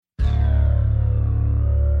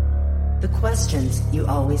The questions you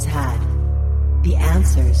always had. The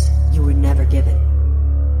answers you were never given.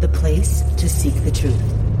 The place to seek the truth.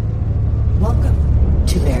 Welcome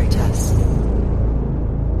to Veritas.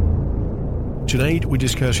 Tonight we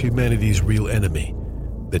discuss humanity's real enemy,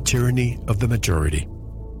 the tyranny of the majority.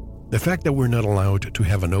 The fact that we're not allowed to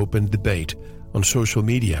have an open debate on social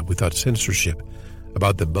media without censorship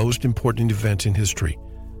about the most important events in history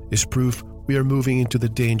is proof we are moving into the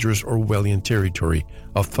dangerous Orwellian territory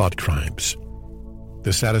of thought crimes.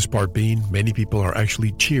 The saddest part being, many people are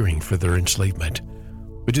actually cheering for their enslavement,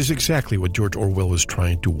 which is exactly what George Orwell was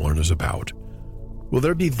trying to warn us about. Will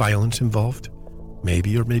there be violence involved?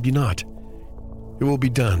 Maybe or maybe not. It will be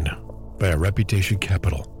done by a reputation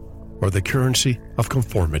capital, or the currency of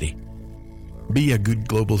conformity. Be a good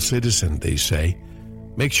global citizen, they say.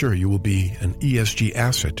 Make sure you will be an ESG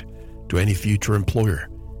asset to any future employer.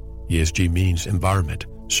 ESG means environment,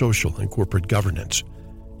 social, and corporate governance.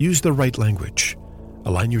 Use the right language.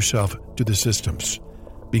 Align yourself to the systems.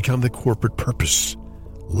 Become the corporate purpose.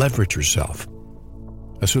 Leverage yourself.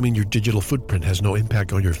 Assuming your digital footprint has no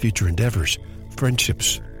impact on your future endeavors,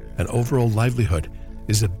 friendships, and overall livelihood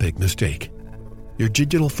is a big mistake. Your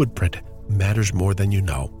digital footprint matters more than you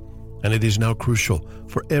know, and it is now crucial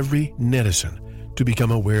for every netizen to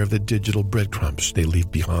become aware of the digital breadcrumbs they leave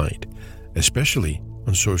behind, especially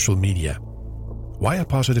on social media. Why a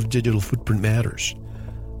positive digital footprint matters.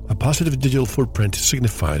 A positive digital footprint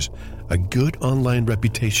signifies a good online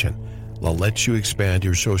reputation that lets you expand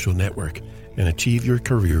your social network and achieve your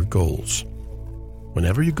career goals.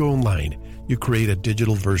 Whenever you go online, you create a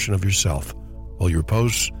digital version of yourself. All your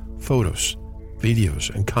posts, photos, videos,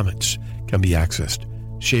 and comments can be accessed,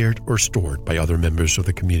 shared, or stored by other members of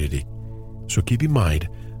the community. So keep in mind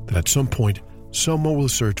that at some point, someone will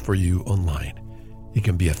search for you online. It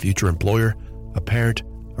can be a future employer, a parent,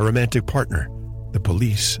 a romantic partner, the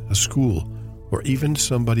police, a school, or even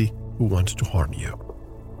somebody who wants to harm you.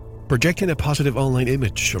 Projecting a positive online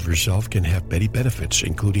image of yourself can have many benefits,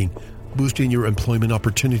 including boosting your employment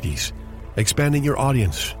opportunities, expanding your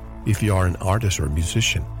audience if you are an artist or a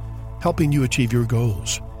musician, helping you achieve your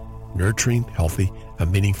goals, nurturing healthy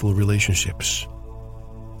and meaningful relationships.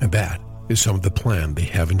 And that is some of the plan they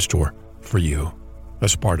have in store for you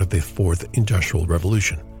as part of the Fourth Industrial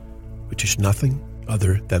Revolution, which is nothing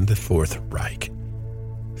other than the Fourth Reich.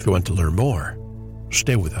 If you want to learn more,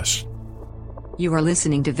 stay with us. You are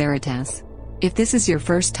listening to Veritas. If this is your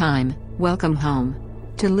first time, welcome home.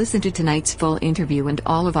 To listen to tonight's full interview and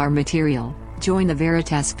all of our material, join the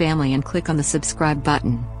Veritas family and click on the subscribe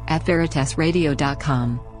button at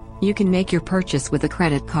veritasradio.com. You can make your purchase with a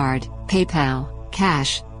credit card, PayPal,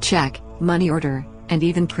 cash, check, money order, and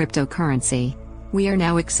even cryptocurrency. We are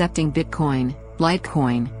now accepting Bitcoin,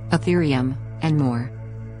 Litecoin, Ethereum, and more.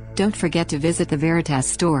 Don't forget to visit the Veritas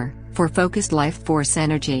store for focused life force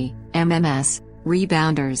energy, MMS,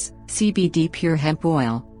 rebounders, CBD pure hemp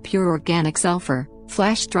oil, pure organic sulfur,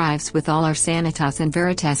 flash drives with all our Sanitas and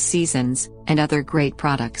Veritas seasons, and other great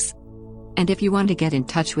products. And if you want to get in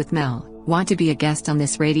touch with Mel, want to be a guest on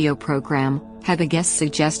this radio program, have a guest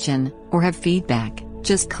suggestion, or have feedback,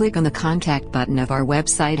 just click on the contact button of our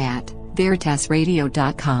website at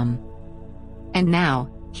veritasradio.com. And now,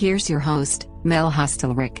 here's your host, Mel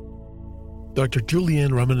Hostelrick. Dr. Julianne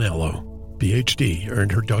Romanello, Ph.D.,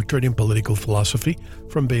 earned her doctorate in political philosophy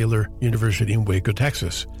from Baylor University in Waco,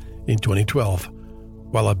 Texas, in 2012.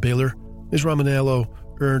 While at Baylor, Ms. Romanello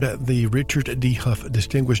earned the Richard D. Huff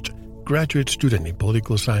Distinguished Graduate Student in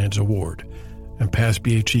Political Science Award and passed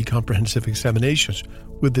Ph.D. comprehensive examinations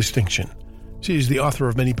with distinction. She is the author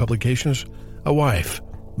of many publications, a wife,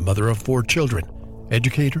 mother of 4 children,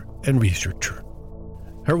 educator, and researcher.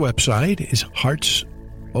 Her website is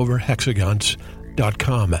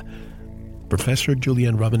heartsoverhexagons.com. Professor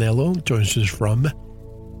Julianne Romanello joins us from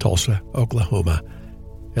Tulsa, Oklahoma.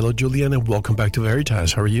 Hello, Julianne, and welcome back to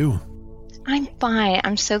Veritas. How are you? I'm fine.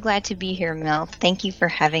 I'm so glad to be here, Mel. Thank you for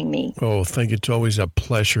having me. Oh, thank you. It's always a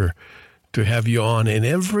pleasure to have you on. And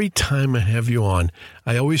every time I have you on,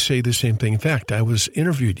 I always say the same thing. In fact, I was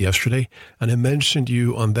interviewed yesterday, and I mentioned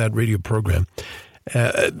you on that radio program.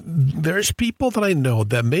 There's people that I know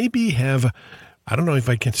that maybe have, I don't know if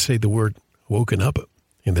I can say the word, woken up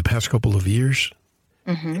in the past couple of years.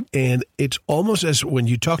 Mm-hmm. And it's almost as when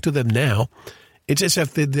you talk to them now, it's as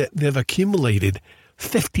if they've accumulated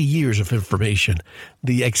 50 years of information.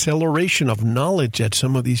 The acceleration of knowledge that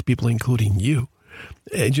some of these people, including you,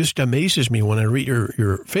 it just amazes me when I read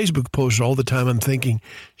your Facebook posts all the time. I'm thinking,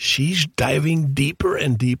 she's diving deeper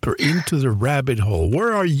and deeper into the rabbit hole.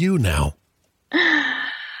 Where are you now?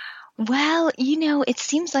 Well, it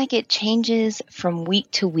seems like it changes from week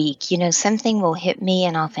to week. Something will hit me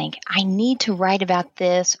and I'll think, I need to write about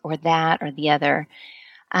this or that or the other.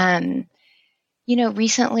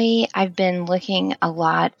 Recently I've been looking a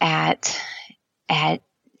lot at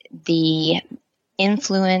the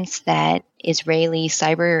influence that Israeli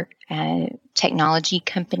cyber technology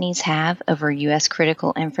companies have over U.S.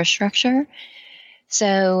 critical infrastructure.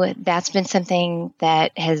 So that's been something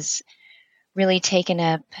that has really taken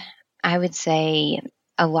up, I would say,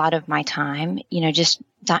 a lot of my time, just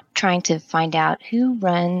trying to find out who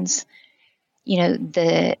runs,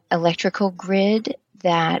 the electrical grid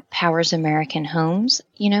that powers American homes,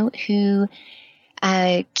 who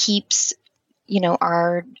keeps,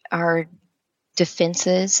 our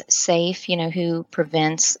defenses safe, who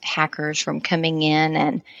prevents hackers from coming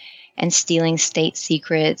in and stealing state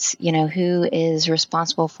secrets, who is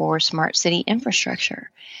responsible for smart city infrastructure.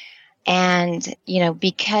 And,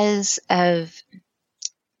 because of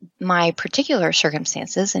my particular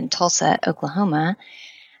circumstances in Tulsa, Oklahoma,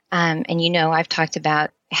 and I've talked about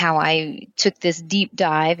how I took this deep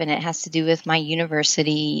dive, and it has to do with my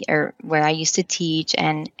university or where I used to teach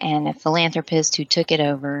and a philanthropist who took it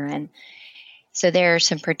over. And so there are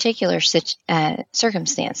some particular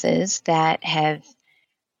circumstances that have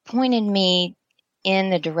pointed me in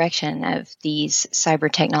the direction of these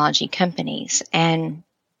cyber technology companies. And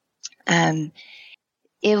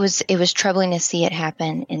it was troubling to see it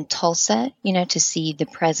happen in Tulsa, to see the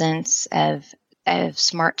presence of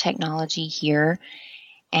smart technology here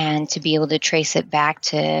and to be able to trace it back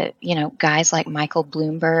to, guys like Michael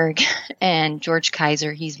Bloomberg and George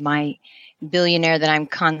Kaiser. He's my billionaire that I'm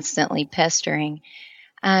constantly pestering.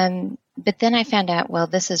 But then I found out, well,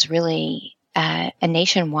 this is really a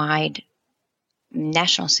nationwide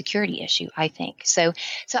national security issue, I think. So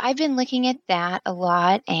I've been looking at that a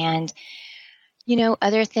lot, and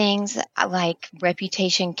other things like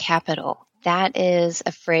reputation capital. That is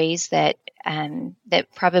a phrase that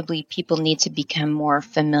probably people need to become more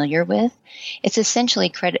familiar with. It's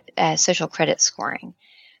essentially social credit scoring,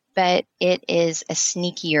 but it is a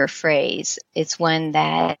sneakier phrase. It's one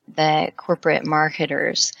that the corporate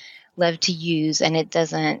marketers love to use, and it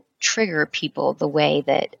doesn't trigger people the way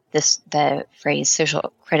that the phrase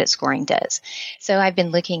social credit scoring does. So I've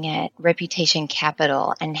been looking at reputation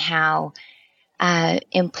capital and how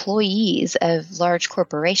employees of large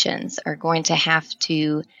corporations are going to have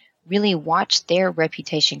to really watch their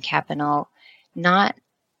reputation capital, not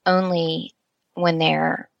only when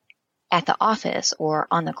they're at the office or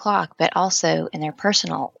on the clock, but also in their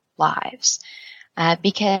personal lives,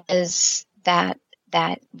 because that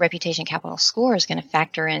reputation capital score is going to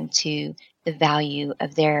factor into the value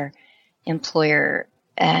of their employer,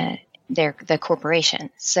 the corporation.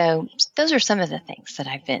 So those are some of the things that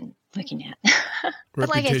I've been looking at. But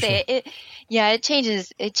like I say,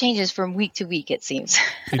 it changes from week to week, it seems.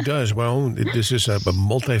 It does. Well, this is a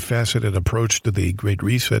multifaceted approach to the Great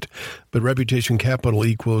Reset, but reputation capital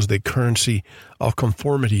equals the currency of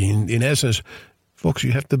conformity. In essence, folks,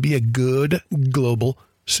 you have to be a good global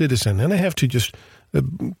citizen. And I have to just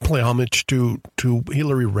play homage to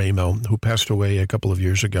Hillary Raimo, who passed away a couple of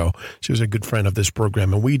years ago. She was a good friend of this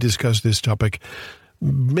program, and we discussed this topic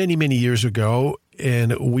many, many years ago,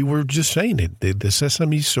 and we were just saying it. The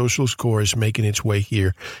Sesame Social Score is making its way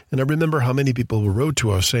here. And I remember how many people wrote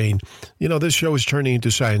to us saying, this show is turning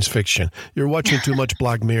into science fiction. You're watching too much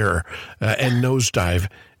Black Mirror and Nosedive.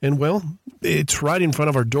 And, well, it's right in front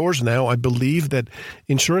of our doors now. I believe that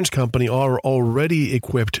insurance companies are already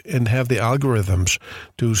equipped and have the algorithms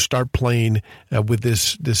to start playing with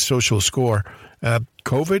this social score.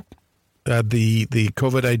 COVID, the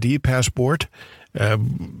COVID ID passport,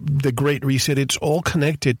 the Great Reset, it's all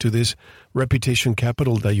connected to this reputation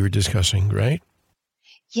capital that you're discussing, right?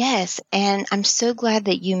 Yes, and I'm so glad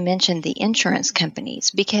that you mentioned the insurance companies,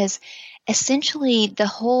 because essentially the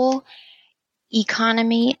whole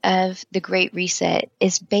economy of the Great Reset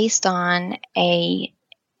is based on a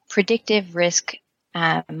predictive risk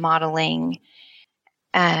modeling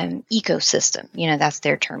ecosystem. That's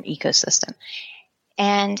their term, ecosystem.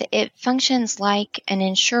 And it functions like an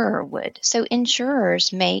insurer would. So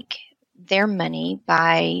insurers make their money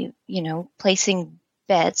by, placing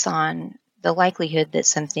bets on the likelihood that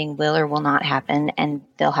something will or will not happen, and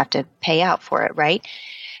they'll have to pay out for it, right?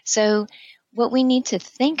 So what we need to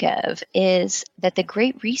think of is that the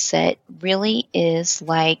Great Reset really is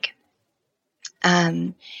like,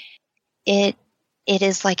 it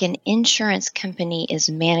is like an insurance company is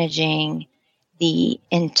managing the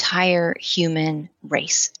entire human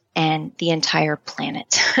race and the entire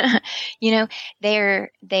planet.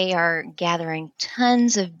 They are gathering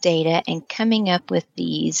tons of data and coming up with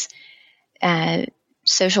these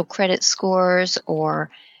social credit scores or,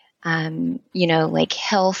 like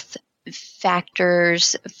health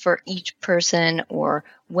factors for each person or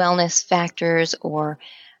wellness factors or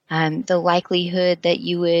the likelihood that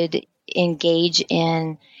you would engage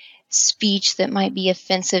in speech that might be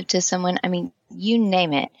offensive to someone. I mean, you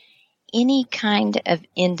name it. Any kind of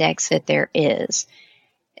index that there is,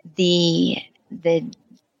 the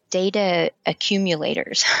data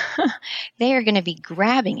accumulators, they are going to be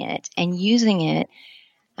grabbing it and using it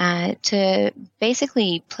to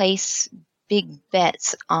basically place big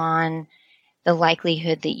bets on the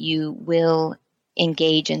likelihood that you will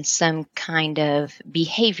engage in some kind of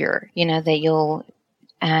behavior, that you'll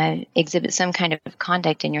exhibit some kind of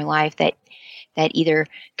conduct in your life that either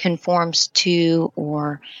conforms to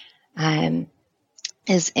or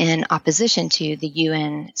is in opposition to the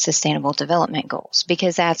UN Sustainable Development Goals,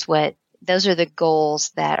 because those are the goals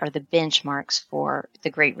that are the benchmarks for the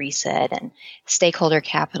Great Reset and stakeholder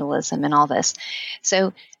capitalism and all this.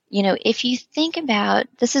 So, if you think about,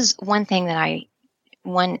 this is one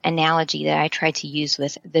analogy that I try to use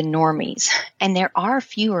with the normies, and there are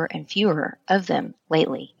fewer and fewer of them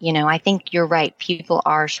lately. I think you're right. People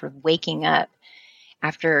are sort of waking up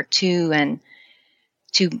after 2+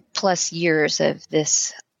 years of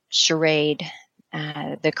this charade,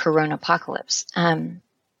 the corona apocalypse.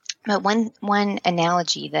 But one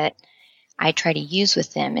analogy that I try to use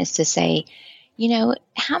with them is to say,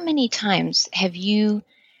 how many times have you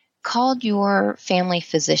called your family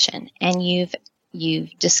physician and you've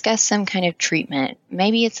discussed some kind of treatment?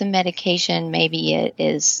 Maybe it's a medication, maybe it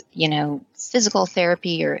is, physical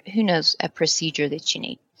therapy, or who knows, a procedure that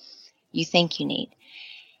you think you need.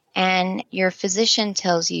 And your physician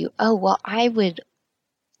tells you, oh, well, I would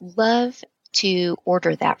love to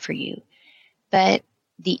order that for you, but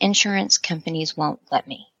the insurance companies won't let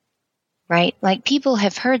me, right? Like, people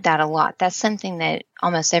have heard that a lot. That's something that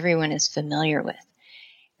almost everyone is familiar with.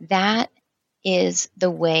 That is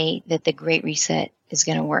the way that the Great Reset is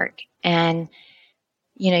going to work. And,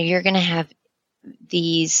 you're going to have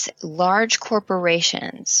these large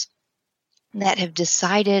corporations that have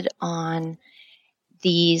decided on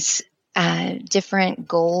these different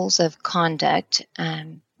goals of conduct.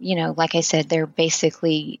 Like I said, they're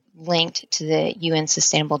basically linked to the UN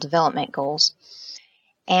Sustainable Development Goals.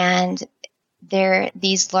 And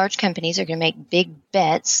these large companies are going to make big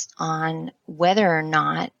bets on whether or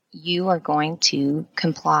not you are going to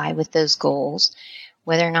comply with those goals,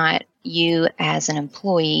 whether or not you as an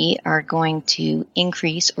employee are going to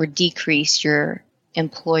increase or decrease your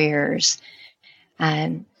employer's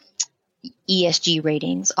ESG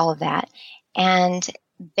ratings, all of that. And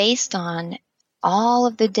based on all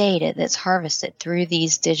of the data that's harvested through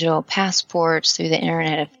these digital passports, through the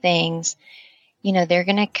Internet of Things, they're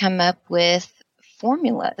going to come up with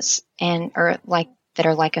formulas that are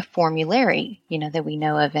like a formulary, that we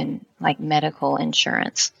know of in like medical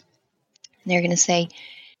insurance. And they're going to say,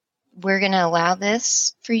 we're going to allow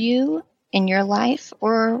this for you in your life,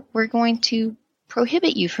 or we're going to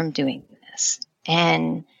prohibit you from doing this.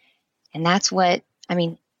 And that's what,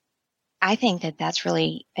 I think that that's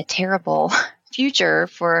really a terrible future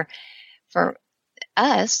for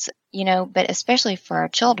us, but especially for our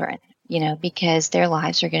children, because their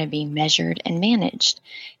lives are going to be measured and managed,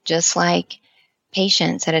 just like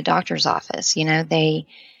patients at a doctor's office. We've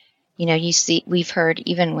heard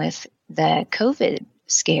even with the COVID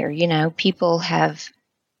scare, people have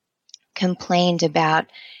complained about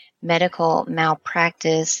medical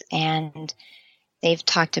malpractice, and they've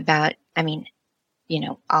talked about,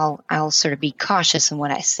 I'll sort of be cautious in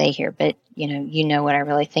what I say here, but what I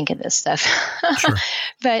really think of this stuff. Sure.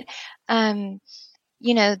 But,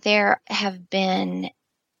 there have been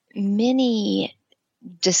many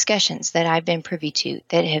discussions that I've been privy to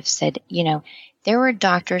that have said, there were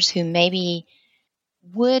doctors who maybe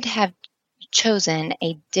would have chosen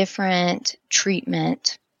a different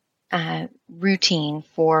treatment routine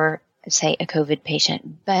for, say, a COVID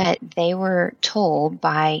patient, but they were told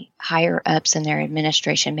by higher ups in their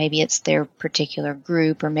administration, maybe it's their particular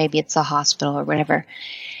group or maybe it's a hospital or whatever,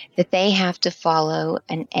 that they have to follow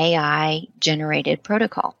an AI-generated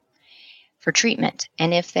protocol for treatment.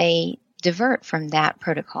 And if they divert from that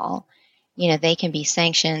protocol, they can be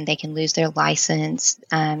sanctioned, they can lose their license,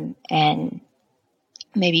 and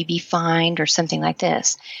maybe be fined or something like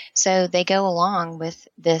this. So they go along with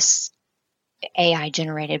this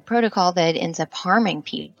AI-generated protocol that ends up harming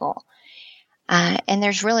people. And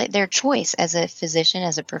there's really, their choice as a physician,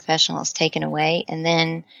 as a professional, is taken away. And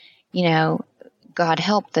then, God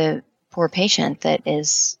help the poor patient that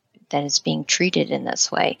is being treated in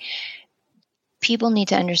this way. People need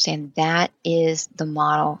to understand that is the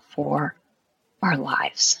model for our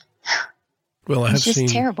lives. Well, It's just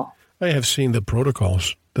terrible. I have seen the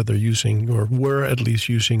protocols that they're using, or were at least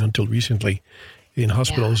using until recently, in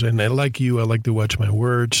hospitals. And I like to watch my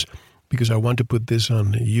words, because I want to put this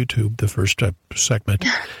on YouTube, the first segment.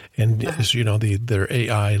 And as you know, their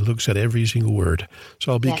AI looks at every single word.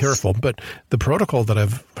 So I'll be careful. But the protocol that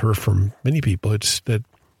I've heard from many people, it's that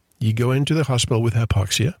you go into the hospital with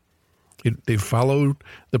hypoxia. They follow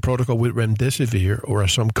the protocol with remdesivir, or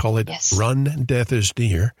as some call it, run death is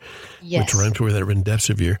near, which rhymes with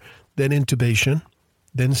remdesivir. Then intubation,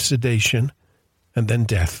 then sedation, and then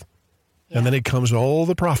death. Yeah. And then it comes all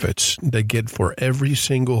the profits they get for every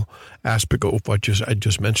single aspect of what I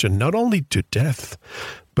just mentioned, not only to death,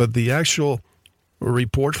 but the actual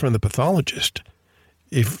report from the pathologist.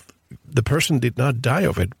 If the person did not die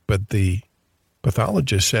of it, but the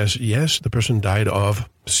pathologist says, yes, the person died of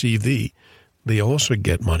CV, they also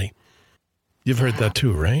get money. You've heard that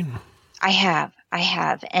too, right? I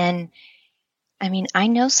have. And I mean, I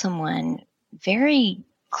know someone very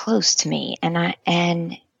close to me,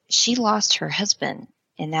 and she lost her husband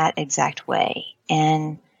in that exact way.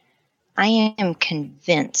 And I am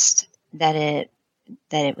convinced that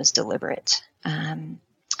it was deliberate.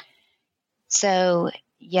 So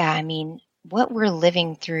yeah, I mean, what we're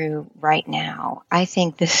living through right now, I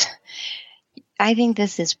think this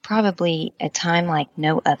is probably a time like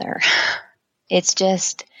no other. It's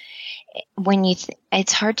just, when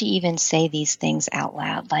it's hard to even say these things out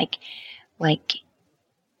loud, like,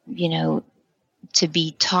 you know, to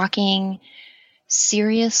be talking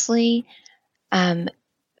seriously,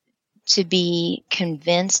 to be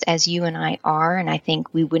convinced as you and I are, and I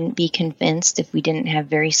think we wouldn't be convinced if we didn't have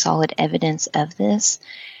very solid evidence of this.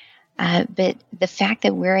 But the fact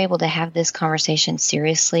that we're able to have this conversation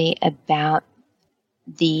seriously about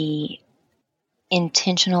the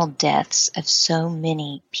intentional deaths of so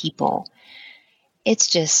many people, it's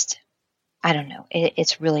just, I don't know,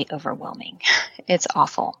 it's really overwhelming. It's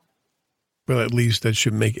awful. Well, at least that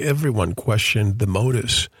should make everyone question the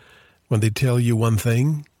motives. When they tell you one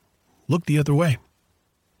thing, look the other way.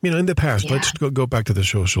 You know, in the past, let's go back to the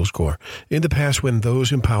social score. In the past, when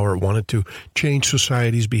those in power wanted to change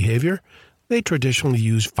society's behavior, they traditionally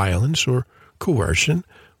used violence or coercion.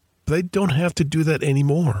 They don't have to do that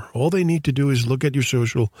anymore. All they need to do is look at your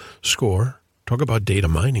social score, talk about data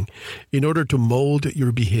mining, in order to mold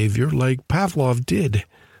your behavior like Pavlov did.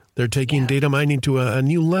 They're taking data mining to a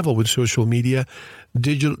new level with social media,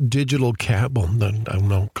 digital cash, well, I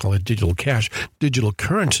don't call it digital cash, digital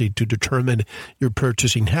currency to determine your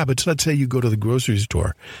purchasing habits. Let's say you go to the grocery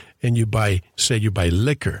store and you buy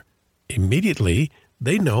liquor. Immediately,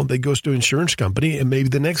 they know that goes to an insurance company, and maybe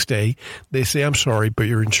the next day they say, I'm sorry, but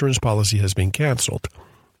your insurance policy has been canceled.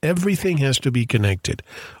 Everything has to be connected.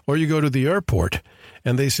 Or you go to the airport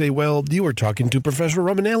and they say, well, you were talking to Professor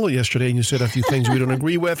Romanello yesterday and you said a few things we don't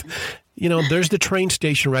agree with. You know, there's the train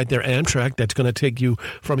station right there, Amtrak, that's going to take you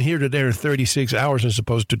from here to there in 36 hours as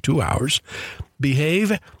opposed to 2 hours.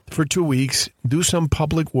 Behave for 2 weeks, do some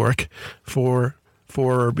public work for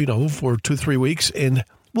 2-3 weeks, and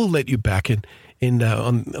we'll let you back on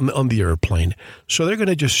the airplane. So they're going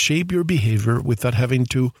to just shape your behavior without having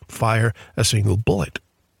to fire a single bullet.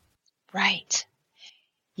 Right.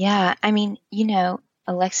 Yeah. I mean, you know,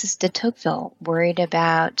 Alexis de Tocqueville worried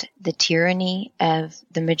about the tyranny of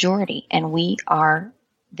the majority, and we are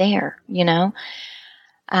there, you know.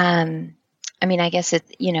 I mean, I guess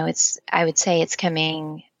I would say it's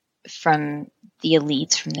coming from the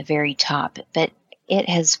elites, from the very top, but it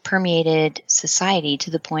has permeated society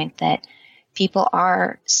to the point that people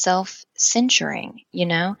are self-censoring, you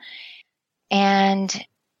know, and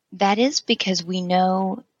that is because we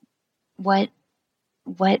know what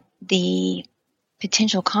the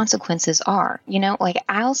potential consequences are. You know, like,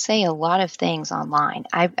 I'll say a lot of things online.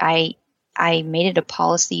 I made it a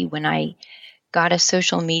policy when I got a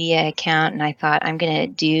social media account, and I thought, I'm going to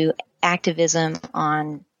do activism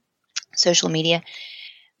on social media.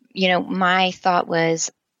 You know, my thought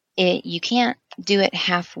was, you can't do it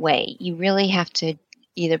halfway. You really have to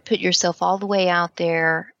either put yourself all the way out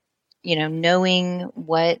there, you know, knowing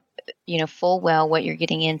what, you know, full well what you're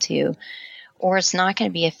getting into, or it's not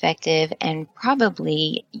going to be effective, and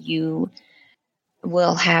probably you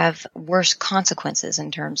will have worse consequences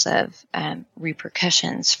in terms of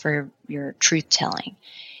repercussions for your truth telling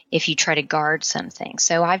if you try to guard something.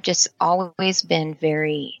 So I've just always been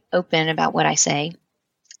very open about what I say.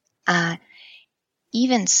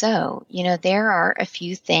 Even so, you know, there are a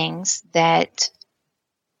few things that,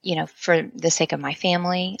 you know, for the sake of my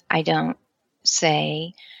family, I don't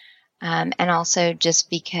say. And also just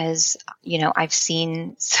because, you know, I've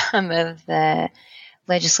seen some of the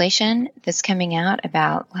legislation that's coming out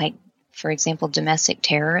about, like, for example, domestic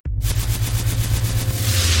terror.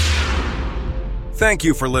 Thank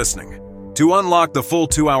you for listening. To unlock the full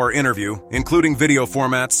 2-hour interview, including video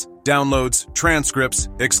formats, downloads, transcripts,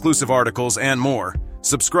 exclusive articles, and more,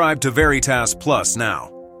 subscribe to Veritas Plus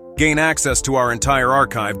now. Gain access to our entire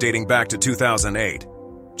archive dating back to 2008.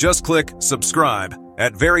 Just click subscribe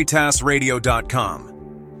at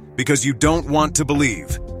veritasradio.com. Because you don't want to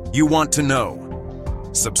believe, you want to know.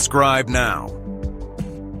 Subscribe now.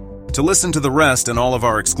 To listen to the rest and all of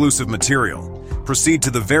our exclusive material, proceed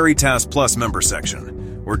to the Veritas Plus member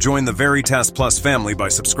section, or join the Veritas Plus family by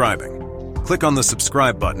subscribing. Click on the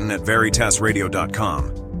subscribe button at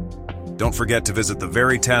veritasradio.com. Don't forget to visit the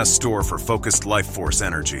Veritas store for focused life force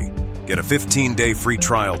energy. Get a 15-day free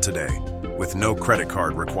trial today, with no credit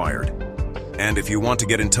card required. And if you want to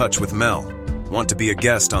get in touch with Mel, want to be a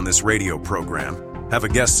guest on this radio program, have a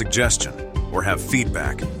guest suggestion, or have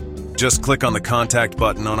feedback, just click on the contact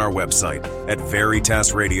button on our website at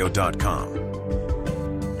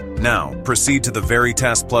veritasradio.com. Now, proceed to the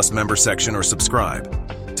Veritas Plus member section or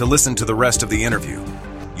subscribe to listen to the rest of the interview.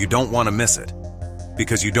 You don't want to miss it.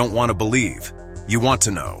 Because you don't want to believe, you want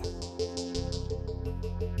to know.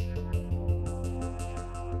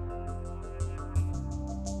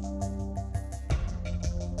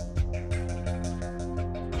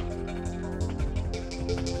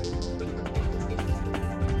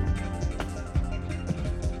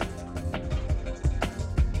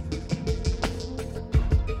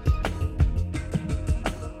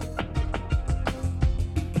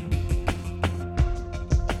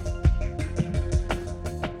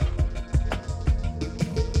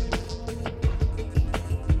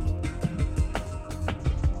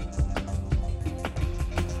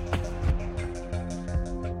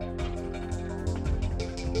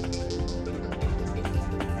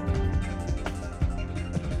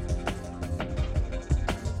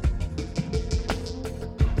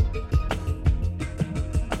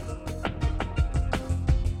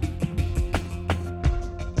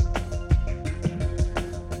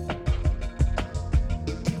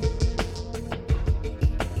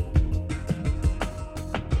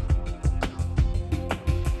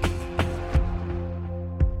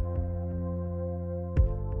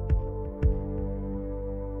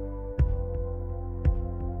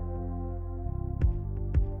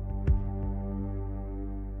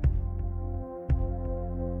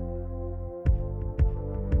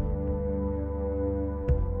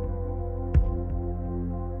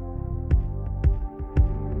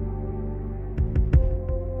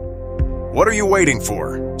 What are you waiting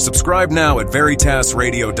for? Subscribe now at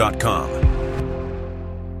veritasradio.com.